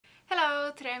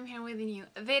today I'm here with a new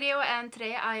video, and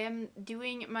today I am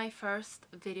doing my first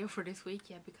video for this week,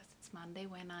 because it's Monday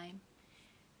when I'm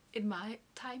in my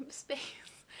time space.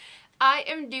 I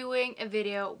am doing a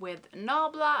video with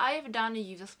Nabla. I have done a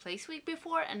Judas Place week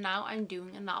before, and now I'm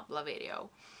doing a Nabla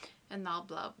video. A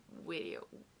Nabla video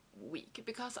week,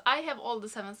 because I have all the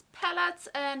 7 palettes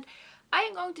and I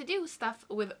am going to do stuff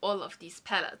with all of these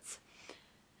palettes.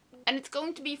 And it's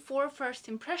going to be 4 first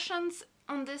impressions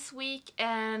on this week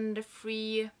and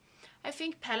 3, I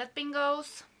think, palette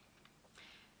bingos.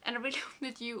 And I really hope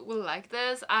that you will like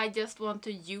this. I just want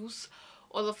to use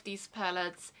all of these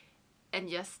palettes and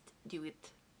just do it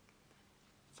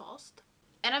fast.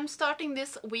 And I'm starting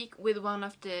this week with one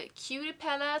of the Cutie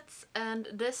palettes, and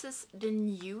this is the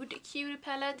Nude Cutie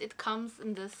palette. It comes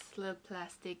in this little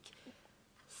plastic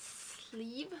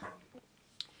sleeve.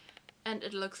 And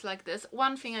it looks like this.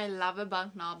 One thing I love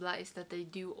about Nabla is that they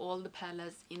do all the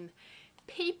palettes in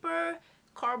paper,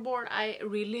 cardboard. I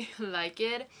really like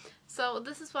it. So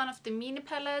this is one of the mini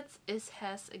palettes. It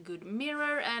has a good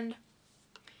mirror and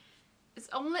it's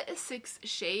only 6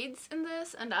 shades in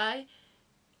this, and I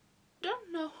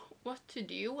don't know what to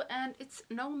do, and it's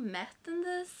no matte in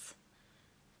this.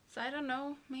 So I don't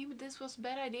know, maybe this was a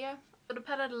bad idea. But the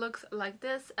palette looks like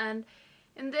this, and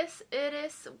in this it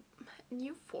is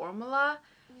new formula.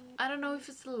 I don't know if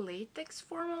it's a latex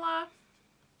formula,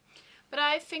 but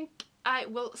I think I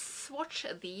will swatch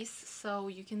these so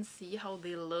you can see how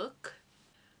they look.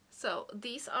 So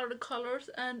these are the colors,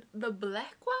 and the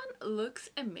black one looks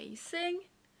amazing.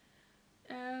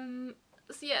 So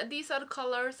yeah, these are the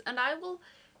colors, and I will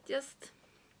just,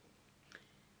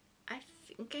 I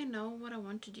think I know what I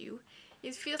want to do.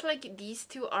 It feels like these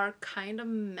two are kind of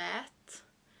matte,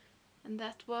 and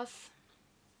that was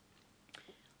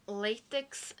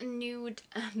latex, nude,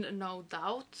 and no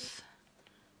doubts.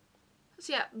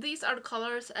 So yeah, these are the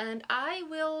colors, and I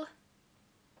will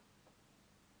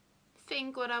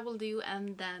think what I will do,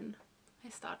 and then I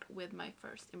start with my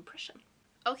first impression.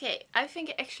 Okay, I think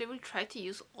I actually will try to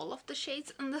use all of the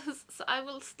shades in this, so I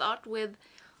will start with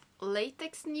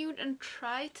latex nude and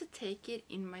try to take it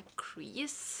in my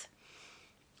crease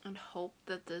and hope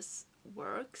that this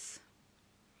works.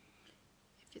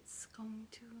 If it's going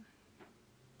to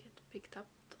get picked up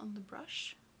on the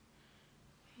brush.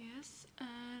 Yes,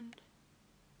 and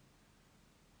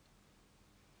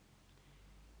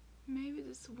maybe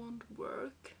this won't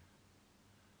work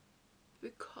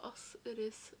because it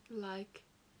is like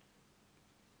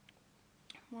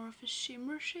more of a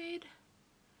shimmer shade.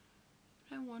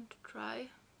 I want to try.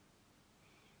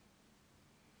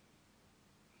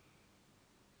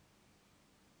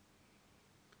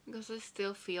 Because I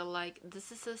still feel like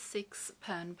this is a 6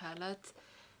 pan palette,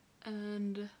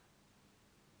 and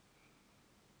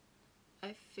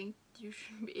I think you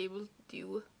should be able to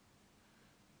do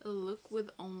a look with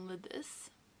only this.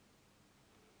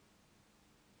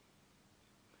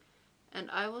 And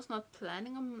I was not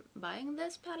planning on buying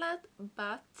this palette,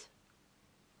 but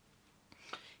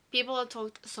people have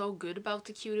talked so good about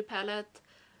the Cutie palette,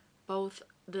 both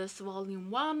this volume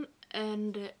 1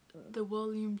 and the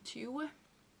volume 2.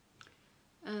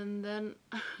 And then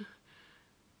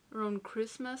around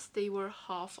Christmas they were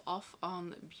half off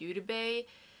on Beauty Bay,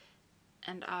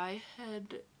 and I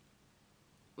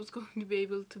was going to be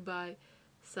able to buy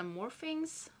some more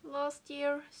things last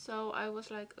year, so I was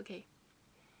like, okay,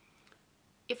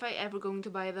 if I ever going to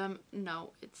buy them,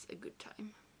 now it's a good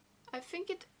time. I think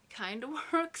it kind of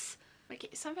works, okay,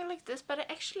 something like this, but I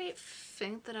actually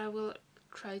think that I will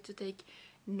try to take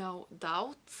No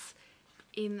Doubts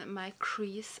in my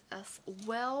crease as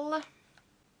well. I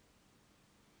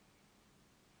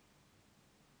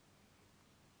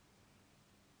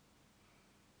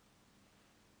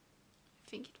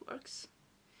think it works.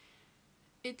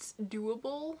 It's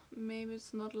doable. Maybe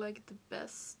it's not like the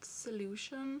best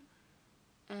solution,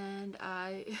 and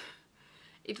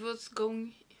it was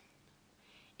going,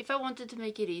 if I wanted to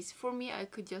make it easy for me, I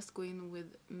could just go in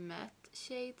with matte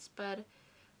shades, but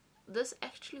this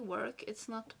actually works. It's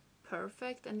not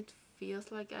perfect, and it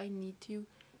feels like I need to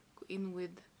go in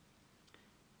with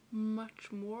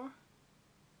much more,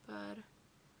 but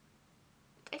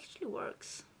it actually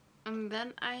works. And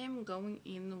then I am going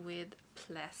in with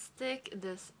Plastic,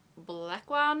 this black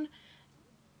one,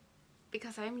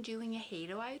 because I'm doing a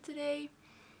halo eye today.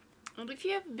 And if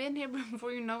you have been here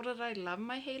before, you know that I love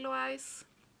my halo eyes.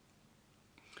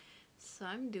 So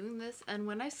I'm doing this, and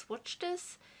when I swatched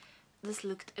this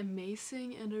looked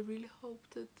amazing, and I really hope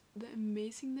that the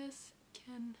amazingness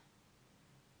can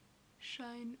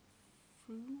shine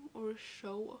through or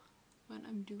show when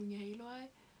I'm doing a halo eye.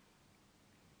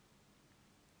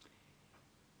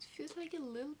 It feels like a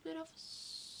little bit of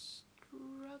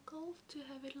struggle to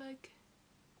have it like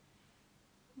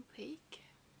opaque.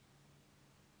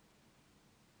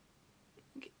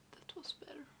 Okay, that was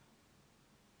better.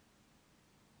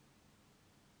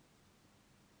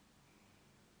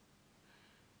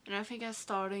 And I think I'm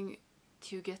starting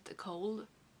to get a cold.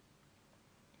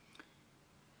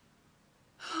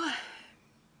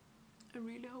 I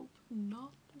really hope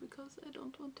not, because I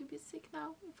don't want to be sick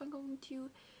now if I'm going to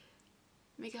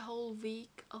make a whole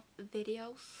week of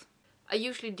videos. I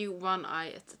usually do one eye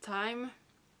at a time,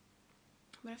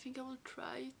 but I think I will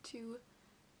try to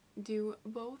do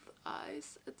both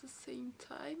eyes at the same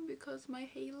time, because my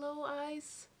halo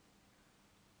eyes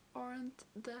aren't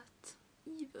that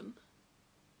even.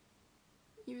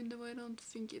 Even though I don't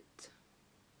think it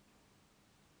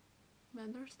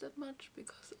matters that much,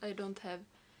 because I don't have,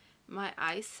 my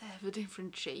eyes have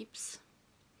different shapes.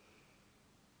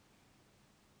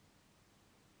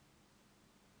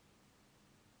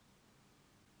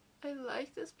 I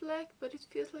like this black, but it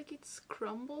feels like it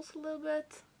crumbles a little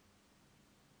bit.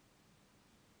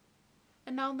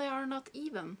 And now they are not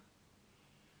even.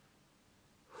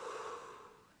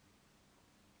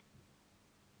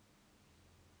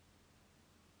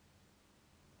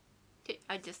 Okay,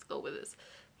 I just go with this.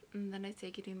 And then I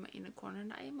take it in my inner corner,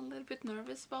 and I am a little bit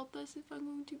nervous about this, if I'm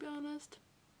going to be honest.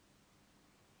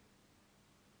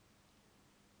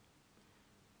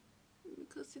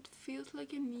 Because it feels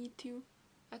like I need to,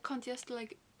 I can't just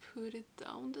like put it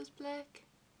down, this black.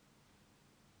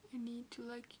 I need to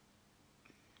like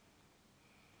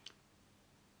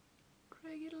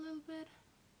drag it a little bit.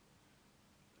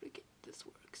 But okay, this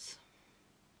works.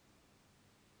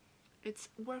 It's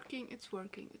working, it's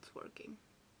working, it's working.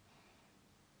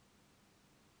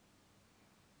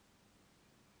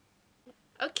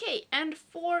 Okay, and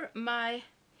for my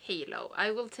halo, I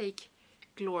will take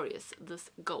Glorious, this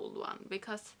gold one,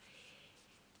 because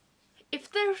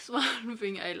if there's one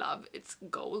thing I love, it's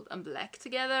gold and black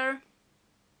together.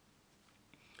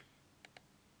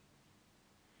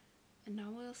 And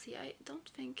now we'll see. I don't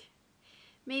think,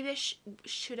 maybe I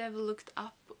should have looked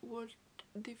up what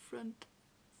different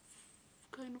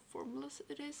kind of formulas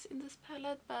it is in this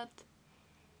palette, but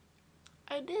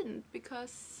I didn't,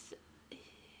 because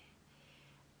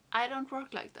I don't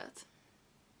work like that.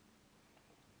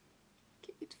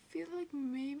 Okay, it feels like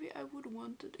maybe I would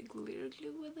want a glitter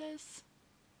glue with this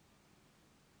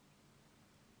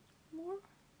more.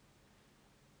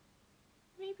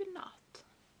 Maybe not.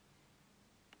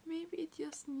 Maybe it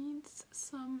just needs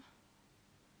some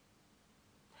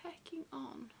packing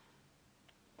on.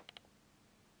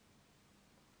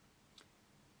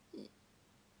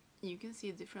 You can see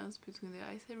a difference between the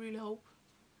eyes, I really hope.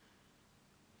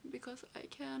 Because I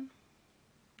can.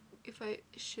 If I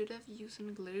should have used a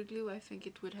glitter glue, I think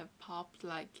it would have popped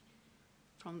like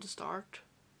from the start.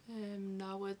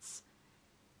 Now it's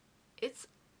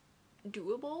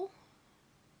doable.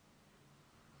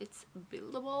 It's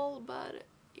buildable, but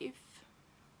if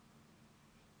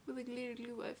with a glitter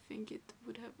glue, I think it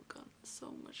would have gone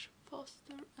so much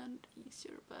faster and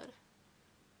easier, but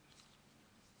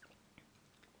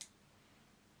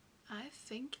I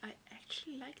think I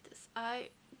actually like this. I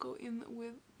go in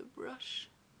with the brush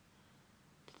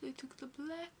that I took the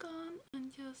black on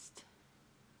and just...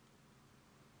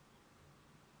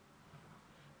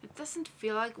 It doesn't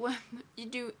feel like when you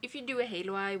do, if you do a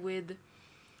halo eye with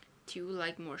two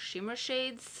like more shimmer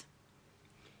shades,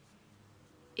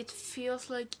 it feels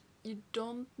like you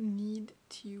don't need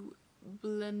to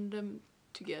blend them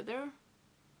together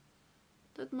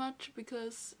that much,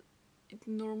 because it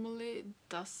normally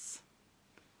does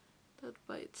that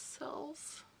by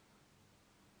itself.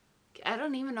 I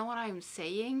don't even know what I'm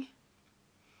saying.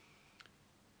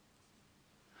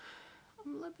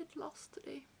 I'm a little bit lost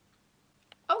today.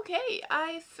 Okay,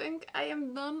 I think I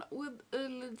am done with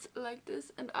lids like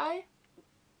this, and I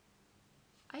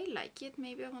like it.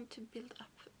 Maybe I want to build up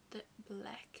the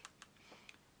black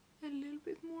a little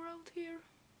bit more out here.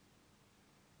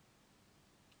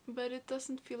 But it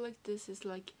doesn't feel like this is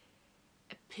like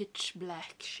a pitch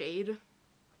black shade.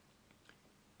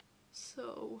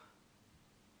 So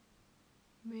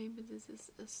maybe this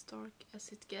is as dark as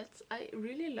it gets. I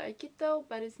really like it though,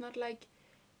 but it's not like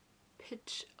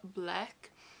pitch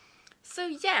black. So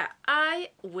yeah, I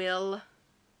will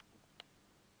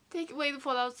take away the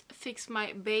fallouts, fix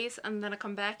my base, and then I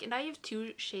come back, and I have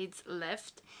two shades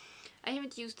left. I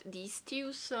haven't used these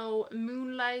two, so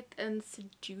Moonlight and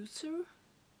Seducer.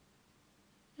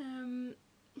 The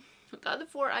other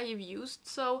four I have used,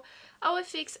 so I will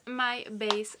fix my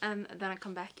base and then I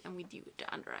come back and we do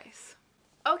the under eyes.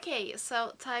 Okay,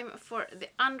 so time for the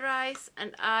under eyes,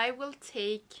 and I will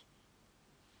take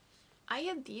I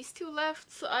had these two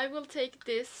left, so I will take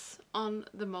this on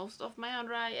the most of my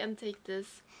under eye and take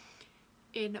this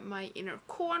in my inner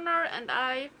corner, and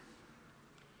I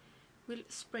will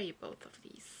spray both of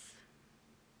these,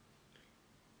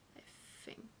 I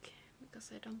think,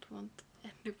 because I don't want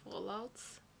any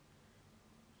fallouts.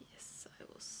 Yes, I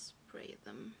will spray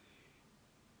them.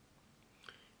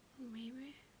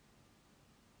 Maybe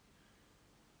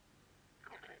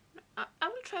I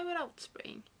will try without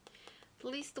spraying. At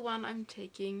least the one I'm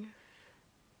taking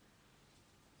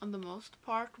on the most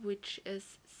part, which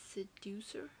is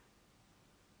Seducer.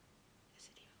 Is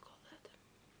it even called that?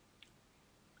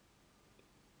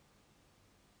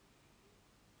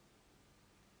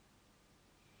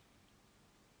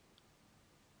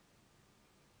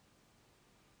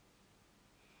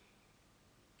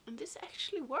 And this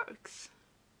actually works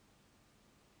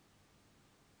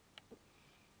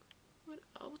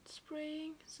without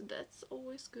spraying, so that's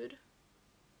always good.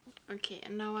 Okay,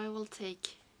 and now I will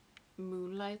take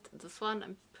Moonlight, this one,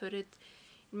 and put it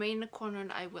in my inner corner,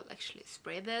 and I will actually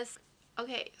spray this.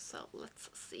 Okay, so let's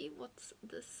see what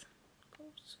this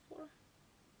goes for.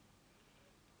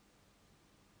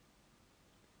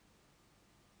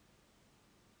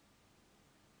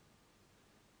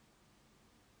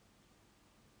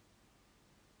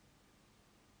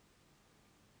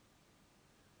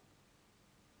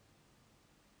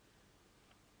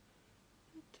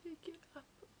 Take it up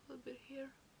a little bit here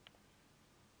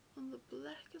on the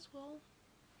black as well.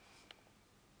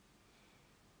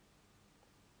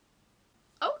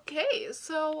 Okay,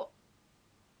 so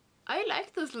I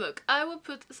like this look. I will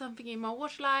put something in my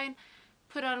waterline,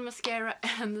 put on mascara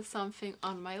and something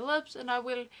on my lips, and I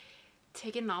will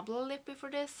take a Nabla lippy for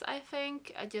this, I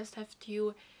think. I just have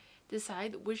to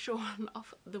decide which one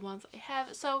of the ones I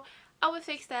have. So I will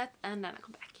fix that and then I'll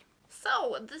come back.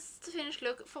 So this is the finished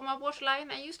look for my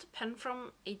waterline. I used a pen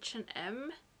from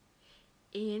H&M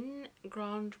in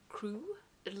Grand Cru.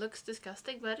 It looks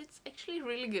disgusting, but it's actually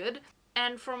really good.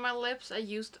 And for my lips I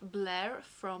used Blair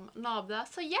from Nabla.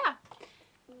 So yeah,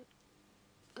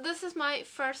 this is my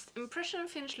first impression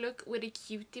finished look with a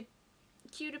Cutie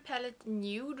palette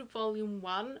Nude volume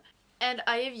 1. And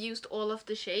I have used all of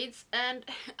the shades, and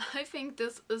I think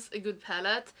this is a good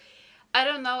palette. I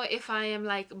don't know if I am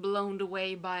like blown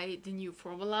away by the new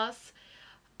formulas.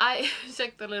 I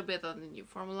checked a little bit on the new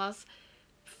formulas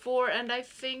before, and I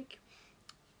think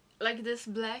like this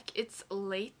black, it's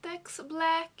latex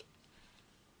black.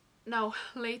 No,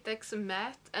 latex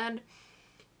matte, and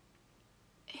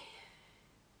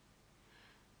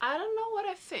I don't know what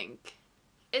I think.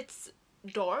 It's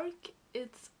dark,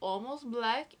 it's almost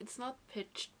black, it's not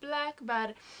pitch black,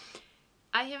 but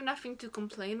I have nothing to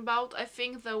complain about. I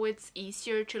think though it's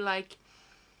easier to like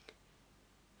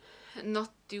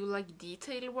not do like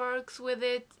detail works with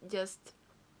it, just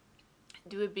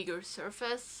do a bigger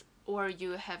surface, or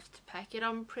you have to pack it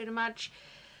on pretty much.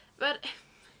 But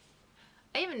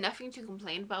I have nothing to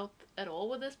complain about at all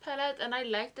with this palette, and I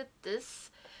like that I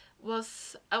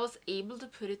was able to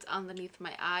put it underneath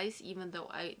my eyes even though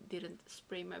I didn't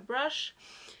spray my brush.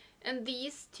 And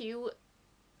these two,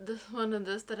 this one and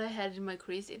this that I had in my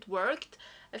crease, it worked.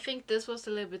 I think this was a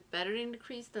little bit better in the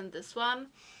crease than this one.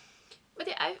 But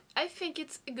yeah, I think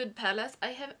it's a good palette. I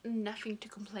have nothing to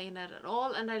complain at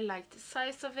all, and I like the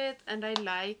size of it, and I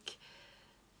like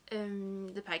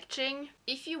the packaging.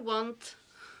 If you want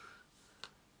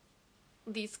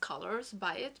these colors,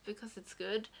 buy it because it's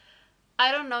good.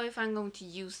 I don't know if I'm going to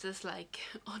use this like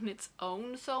on its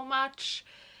own so much,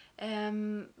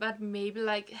 but maybe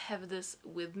like have this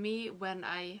with me when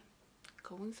I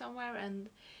going somewhere and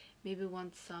maybe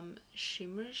want some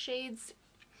shimmer shades.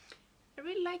 I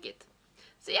really like it.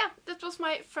 So yeah, that was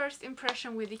my first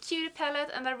impression with the Cutie palette,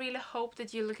 and I really hope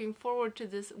that you're looking forward to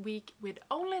this week with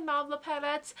only Nabla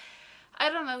palettes. I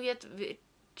don't know yet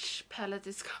which palette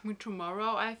is coming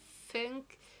tomorrow. I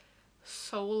think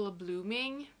Soul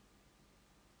Blooming.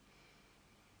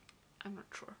 I'm not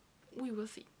sure. We will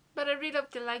see. But I really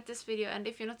hope you like this video, and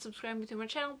if you're not subscribing to my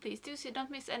channel, please do so you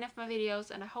don't miss any of my videos,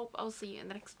 and I hope I'll see you in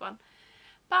the next one.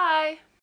 Bye!